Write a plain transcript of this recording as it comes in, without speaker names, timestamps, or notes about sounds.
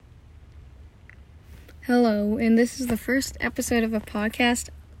Hello, and this is the first episode of a podcast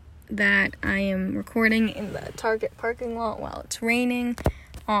that I am recording in the Target parking lot while it's raining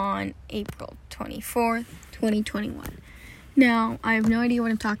on April 24th, 2021. Now, I have no idea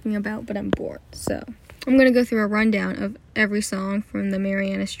what I'm talking about, but I'm bored, so I'm going to go through a rundown of every song from the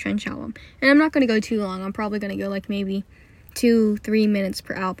Marianas Trench album. And I'm not going to go too long. I'm probably going to go like maybe 2-3 minutes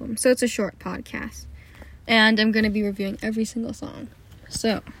per album, so it's a short podcast. And I'm going to be reviewing every single song.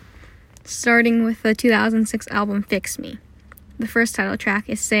 So, starting with the 2006 album Fix Me. The first title track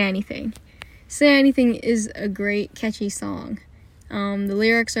is Say Anything. Say Anything is a great, catchy song. The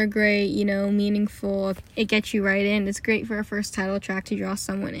lyrics are great, meaningful. It gets you right in. It's great for a first title track to draw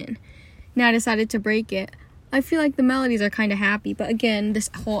someone in. Now I decided to break it. I feel like the melodies are kind of happy, but again,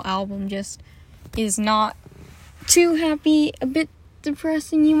 this whole album just is not too happy. A bit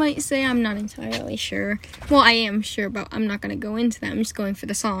depressing, you might say. I'm not entirely sure. Well, I am sure, but I'm not going to go into that. I'm just going for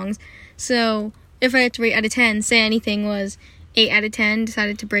the songs. So, if I had to rate out of 10, Say Anything was 8 out of 10.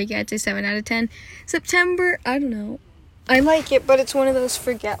 Decided to break it, I'd say 7 out of 10. September, I don't know. I like it, but it's one of those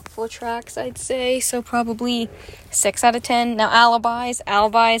forgetful tracks, I'd say. So, probably 6 out of 10. Now,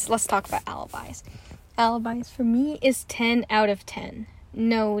 Alibis, let's talk about Alibis. Alibis, for me, is 10 out of 10.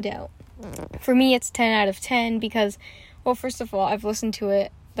 No doubt. For me, it's 10 out of 10 because, well, first of all, I've listened to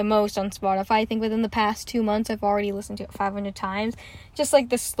it the most on Spotify. I think within the past 2 months, I've already listened to it 500 times. Just like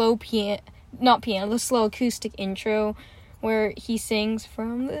the slow the slow acoustic intro where he sings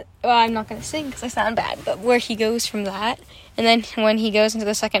from I'm not going to sing because I sound bad, but where he goes from that. And then when he goes into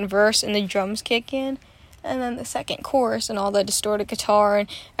the second verse and the drums kick in, and then the second chorus and all the distorted guitar and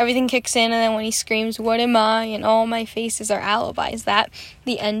everything kicks in, and then when he screams, "What am I?" and all my faces are alibis, that,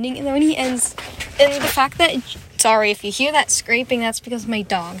 the ending, and then when he ends, and the fact that, sorry if you hear that scraping, that's because my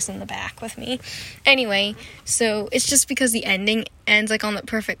dog's in the back with me. Anyway, so it's just because the ending ends like on the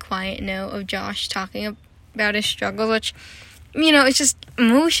perfect quiet note of Josh talking about his struggles, which, it's just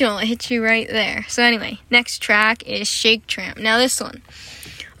emotional. It hits you right there. So anyway, next track is Shake Tramp. Now this one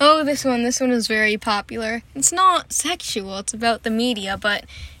is very popular. It's not sexual, it's about the media, but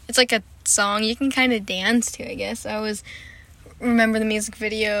it's like a song you can kind of dance to, I guess. I always remember the music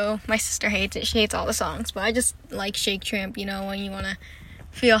video. My sister hates it. She hates all the songs, but I just like Shake Tramp, when you want to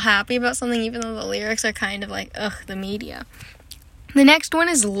feel happy about something, even though the lyrics are kind of like, the media. The next one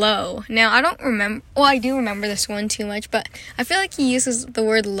is Low. Now, I do remember this one too much, but I feel like he uses the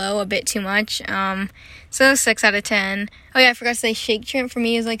word low a bit too much. So 6 out of 10. Oh yeah, I forgot to say Shake Tramp for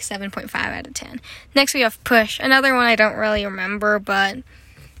me is like 7.5 out of 10. Next we have Push. Another one I don't really remember, but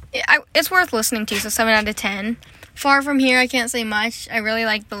it's worth listening to, so 7 out of 10. Far From Here, I can't say much. I really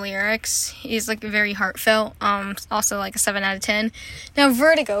like the lyrics. He's like very heartfelt. Also like a 7 out of 10. Now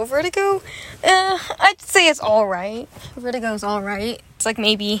Vertigo, I'd say it's alright. Vertigo's alright. It's like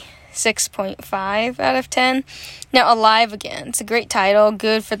maybe 6.5 out of 10. Now Alive Again. It's a great title,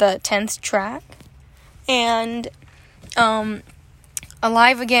 good for the 10th track. And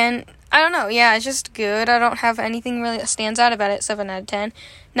Alive Again, I don't know, yeah, it's just good. I don't have anything really that stands out about it, 7 out of 10.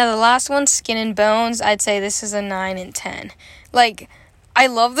 Now, the last one, Skin and Bones, I'd say this is a 9 and 10. Like, I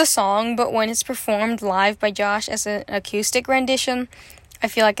love the song, but when it's performed live by Josh as an acoustic rendition, I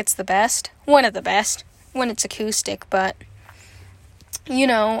feel like it's the best. One of the best when it's acoustic, but,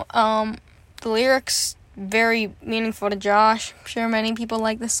 the lyrics, very meaningful to Josh. I'm sure many people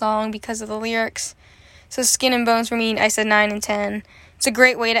like the song because of the lyrics. So, Skin and Bones for me, I said 9 and 10. It's a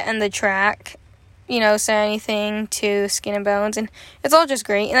great way to end the track. Say anything to Skin and Bones, and it's all just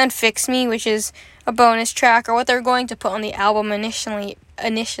great. And then Fix Me, which is a bonus track, or what they're going to put on the album initially,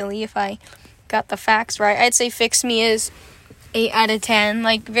 if I got the facts right. I'd say Fix Me is 8 out of 10,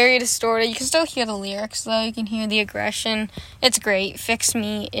 like, very distorted. You can still hear the lyrics, though. You can hear the aggression. It's great. Fix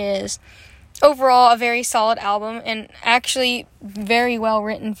Me is, overall, a very solid album, and actually very well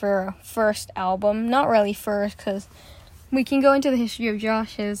written for a first album. Not really first, because we can go into the history of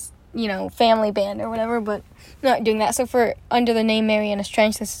Josh's family band or whatever, but not doing that. So for under the name Marianas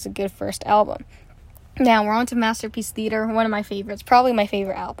Trench, this is a good first album. Now we're on to Masterpiece Theater, one of my favorites, probably my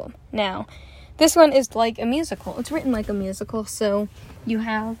favorite album. Now, this one is like a musical. It's written like a musical, so you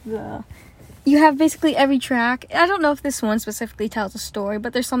have basically every track. I don't know if this one specifically tells a story,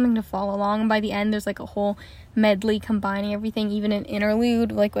 but there's something to follow along, and by the end there's like a whole medley combining everything, even an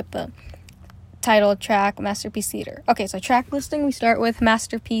interlude, like with the title track, Masterpiece Theater. Okay, so track listing, we start with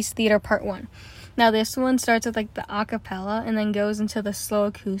Masterpiece Theater Part 1. Now this one starts with like the acapella and then goes into the slow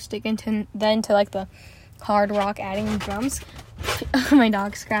acoustic and then to like the hard rock adding drums. My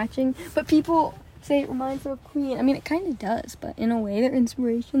dog's scratching. But people say it reminds them of Queen. I mean, it kind of does, but in a way their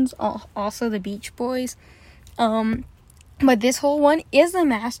inspirations are also the Beach Boys. But this whole one is a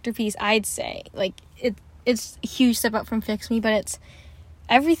masterpiece, I'd say. Like, it's a huge step up from Fix Me, but it's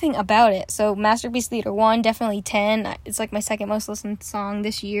everything about it. So Masterpiece Theater 1, definitely 10. It's like my second most listened song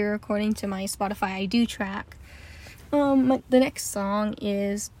this year, according to my Spotify I Do track. The next song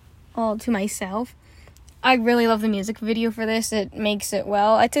is All to Myself. I really love the music video for this. It makes it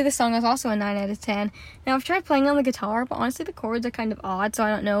well. I'd say this song is also a 9 out of 10. Now, I've tried playing on the guitar, but honestly the chords are kind of odd, so I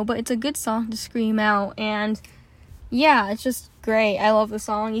don't know. But it's a good song to scream out, and yeah, it's just great. I love the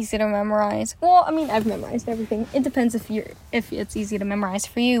song. Easy to memorize. Well, I mean, I've memorized everything. It depends if it's easy to memorize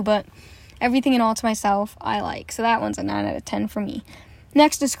for you, but everything in All to Myself, I like. So that one's a 9 out of 10 for me.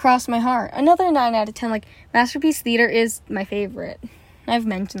 Next is Cross My Heart. Another 9 out of 10. Like, Masterpiece Theater is my favorite. I've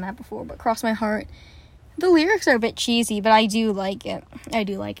mentioned that before, but Cross My Heart, the lyrics are a bit cheesy, but I do like it.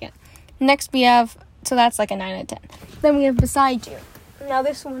 Next we have, so that's like a 9 out of 10. Then we have Beside You. Now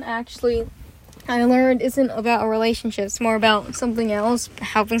this one actually, I learned, isn't about a relationship. It's more about something else,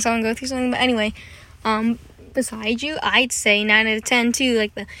 helping someone go through something. But anyway, Beside You, I'd say 9 out of 10 too.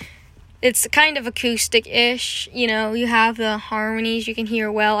 Like, it's kind of acoustic-ish. You know, you have the harmonies. You can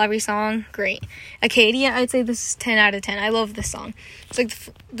hear well every song. Great. Acadia, I'd say this is 10 out of 10. I love this song. It's like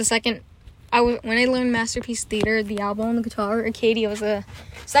the second, when I learned Masterpiece Theater, the album on the guitar, Acadia was the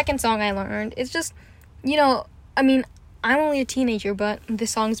second song I learned. It's just, you know, I mean, I'm only a teenager, but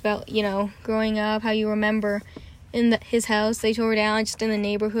this song's about, you know, growing up, how you remember in his house they tore down, just in the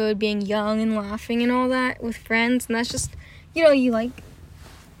neighborhood, being young and laughing and all that with friends, and that's just, you know, you like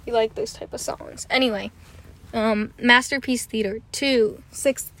those type of songs. Anyway, Masterpiece Theater 2,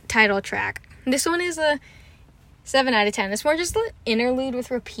 6th title track. This one is a 7 out of 10. It's more just an interlude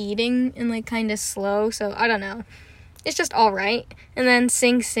with repeating and, like, kind of slow, so I don't know. It's just alright. And then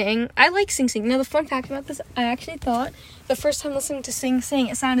Sing Sing. I like Sing Sing. Now, the fun fact about this, I actually thought the first time listening to Sing Sing,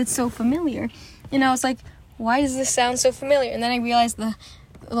 it sounded so familiar. And I was like, why does this sound so familiar? And then I realized the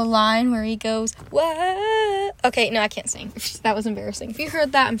line where he goes, what? Okay, no, I can't sing. That was embarrassing. If you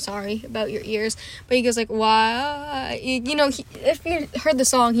heard that, I'm sorry about your ears. But he goes like, why? You know, if you heard the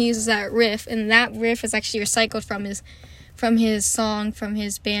song, he uses that riff. And that riff is actually recycled from his song from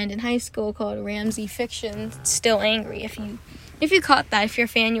his band in high school called Ramsey Fiction, Still Angry. If you caught that, if you're a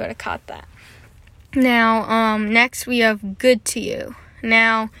fan, you would have caught that. Now, next we have Good to You.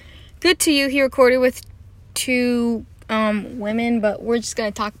 Now, Good to You, he recorded with two women, but we're just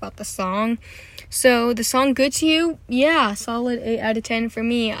gonna talk about the song. So the song Good to You, yeah, solid 8 out of 10 for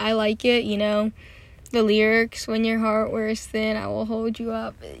me. I like it, you know, the lyrics, when your heart wears thin, I will hold you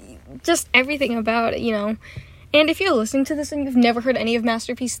up, just everything about it, you know. And if you're listening to this and you've never heard any of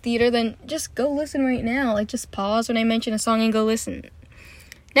Masterpiece Theater, then just go listen right now. Like, just pause when I mention a song and go listen.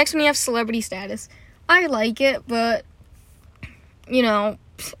 Next one, you have Celebrity Status. I like it, but, you know,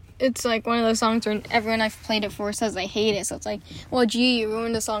 it's like one of those songs where everyone I've played it for says I hate it. So it's like, well, gee, you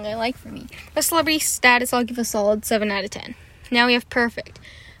ruined a song I like for me. But Celebrity Status, I'll give a solid 7 out of 10. Now we have Perfect.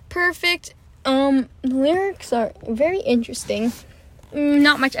 Perfect, the lyrics are very interesting.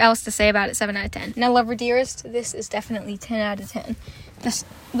 Not much else to say about it. 7 out of 10. Now, Lover Dearest, this is definitely 10 out of 10.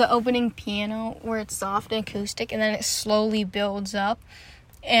 The opening piano, where it's soft and acoustic, and then it slowly builds up.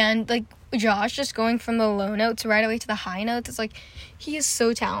 And, like, Josh just going from the low notes right away to the high notes. It's like, he is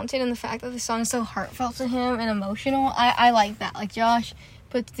so talented, and the fact that the song is so heartfelt to him and emotional, I like that. Like, Josh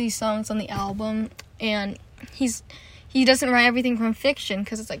puts these songs on the album, and he doesn't write everything from fiction,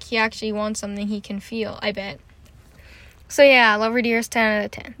 because it's like he actually wants something he can feel, I bet. So yeah, Lover Dearest, 10 out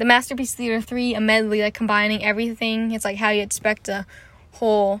of 10. The Masterpiece Theater 3, a medley, like combining everything. It's like how you expect a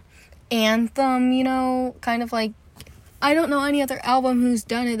whole anthem, you know, kind of like, I don't know any other album who's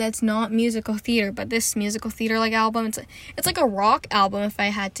done it that's not musical theater, but this musical theater like album, it's like a rock album if I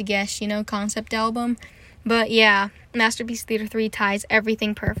had to guess, you know, concept album. But yeah, Masterpiece Theater 3 ties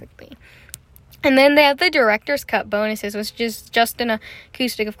everything perfectly. And then they have the director's cut bonuses, which is just an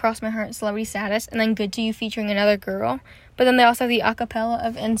acoustic of Cross My Heart and Celebrity Status, and then Good to You featuring another girl. But then they also have the acapella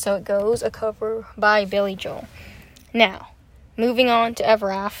of And So It Goes, a cover by Billy Joel. Now, moving on to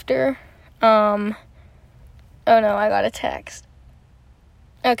Ever After. Oh no, I got a text.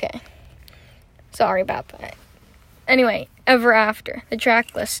 Okay. Sorry about that. Anyway, Ever After, the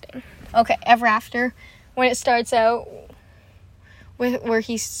track listing. Okay, Ever After, when it starts out with where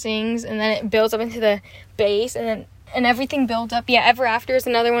he sings and then it builds up into the bass and everything builds up. Yeah, Ever After is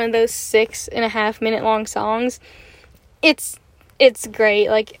another one of those 6.5 minute long songs. It's great.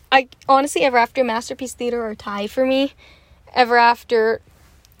 Like, I honestly, Ever After, Masterpiece Theater are tied for me. Ever After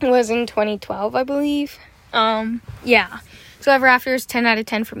was in 2012, I believe. Yeah. So Ever After is 10 out of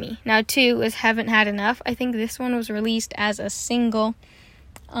 10 for me. Now 2 is Haven't Had Enough. I think this one was released as a single.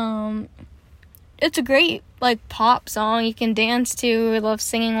 it's a great, like, pop song you can dance to, love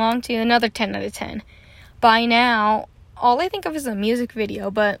singing along to. Another 10 out of 10. By now, all I think of is a music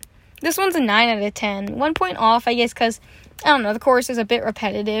video, but this one's a 9 out of 10. 1 point off, I guess, because, I don't know, the chorus is a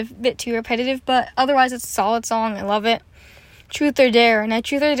bit too repetitive, but otherwise it's a solid song. I love it. Truth or Dare. Now,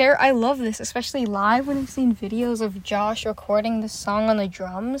 Truth or Dare, I love this, especially live when I've seen videos of Josh recording this song on the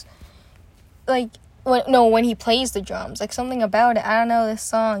drums. Like, when he plays the drums. Like, something about it. I don't know, this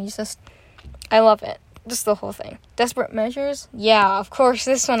song, I love it. Just the whole thing. Desperate Measures? Yeah, of course,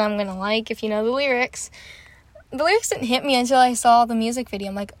 this one I'm gonna like if you know the lyrics. The lyrics didn't hit me until I saw the music video.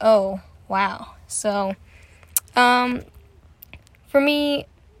 I'm like, oh, wow. So, for me,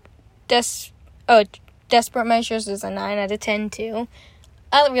 Desperate Measures is a 9 out of 10 too.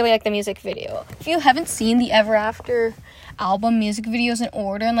 I really like the music video. If you haven't seen the Ever After album music videos in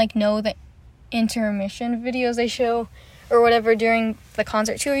order and like know the intermission videos they show or whatever during the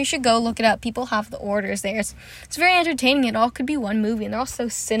concert tour, you should go look it up. People have the orders there. It's very entertaining. It all could be one movie, and they're all so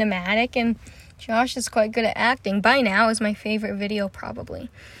cinematic, and Josh is quite good at acting. By Now is my favorite video probably.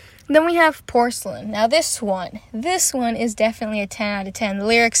 Then we have Porcelain. Now this one is definitely a 10 out of 10. The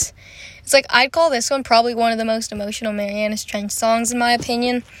lyrics, it's like, I'd call this one probably one of the most emotional Marianas Trench songs in my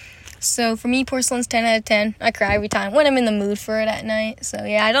opinion. So for me, Porcelain's 10 out of 10. I cry every time when I'm in the mood for it at night. So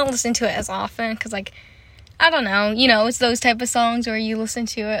yeah, I don't listen to it as often because, like, I don't know, it's those type of songs where you listen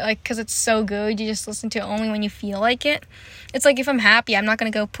to it, like, because it's so good, you just listen to it only when you feel like it. It's like, if I'm happy, I'm not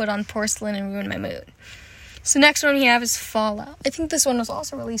going to go put on Porcelain and ruin my mood. So next one we have is Fallout. I think this one was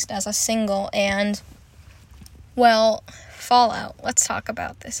also released as a single, and, well, Fallout. Let's talk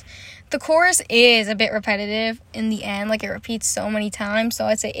about this. The chorus is a bit repetitive in the end, like, it repeats so many times, so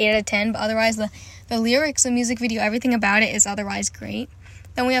I'd say 8 out of 10, but otherwise the lyrics, the music video, everything about it is otherwise great.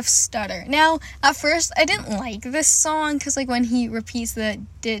 Then we have Stutter. Now, at first, I didn't like this song, because, like, when he repeats the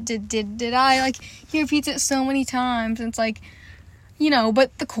did I, like, he repeats it so many times, and it's like,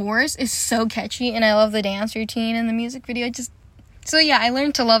 but the chorus is so catchy, and I love the dance routine and the music video. So yeah, I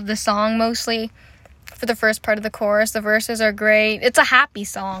learned to love the song mostly for the first part of the chorus. The verses are great. It's a happy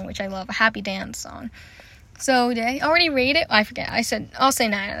song, which I love, a happy dance song. So did I already rate it? I forget. I'll say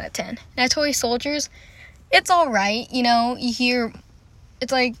 9 out of 10. Now, Toy Soldiers, it's alright, you hear,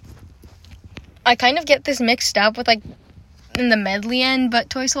 it's like, I kind of get this mixed up with, like, in the medley end,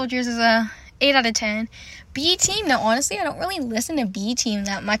 but Toy Soldiers is a 8 out of 10. B-Team, now honestly, I don't really listen to B-Team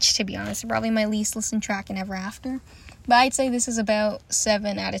that much, to be honest. It's probably my least listened track in Ever After. But I'd say this is about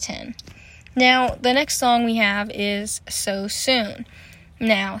 7 out of 10. Now, the next song we have is So Soon.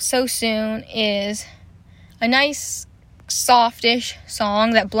 Now, So Soon is a nice, softish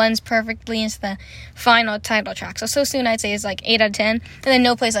song that blends perfectly into the final title track. So Soon, I'd say, is like 8 out of 10. And then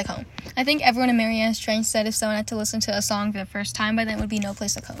No Place Like Home. I think everyone in Marianas Trench said if someone had to listen to a song for the first time, by then it would be No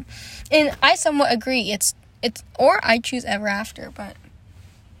Place Like Home. And I somewhat agree. Or I choose Ever After, but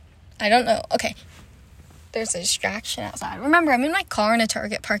I don't know. Okay. There's a distraction outside. Remember, I'm in my car in a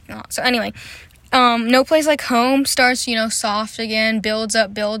Target parking lot. So anyway, No Place Like Home starts, soft again, builds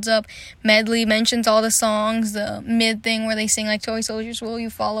up. Medley mentions all the songs, the mid thing where they sing, like, Toy Soldiers, Will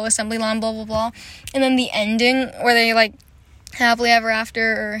You Follow, Assembly Line, blah, blah, blah. And then the ending where they, like, Happily Ever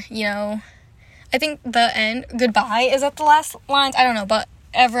After, or, I think the end, Goodbye, is that the last lines? I don't know, but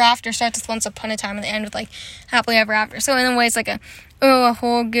Ever After starts with Once Upon a Time and the end with, like, Happily Ever After. So in a way, it's like a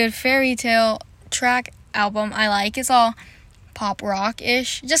whole good fairy tale track album I like. It's all pop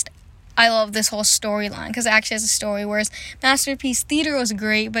rock-ish. I love this whole storyline, because it actually has a story, whereas Masterpiece Theater was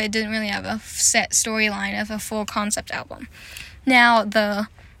great, but it didn't really have a set storyline of a full concept album. Now, the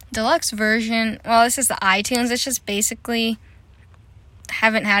deluxe version, well, this is the iTunes, it's just basically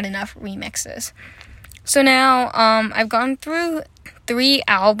haven't had enough remixes. So now, I've gone through 3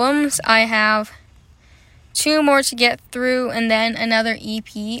 albums. I have 2 more to get through, and then another EP.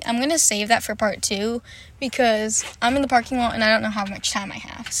 I'm going to save that for part 2, because I'm in the parking lot, and I don't know how much time I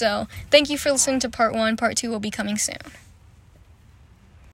have. So, thank you for listening to part 1. Part 2 will be coming soon.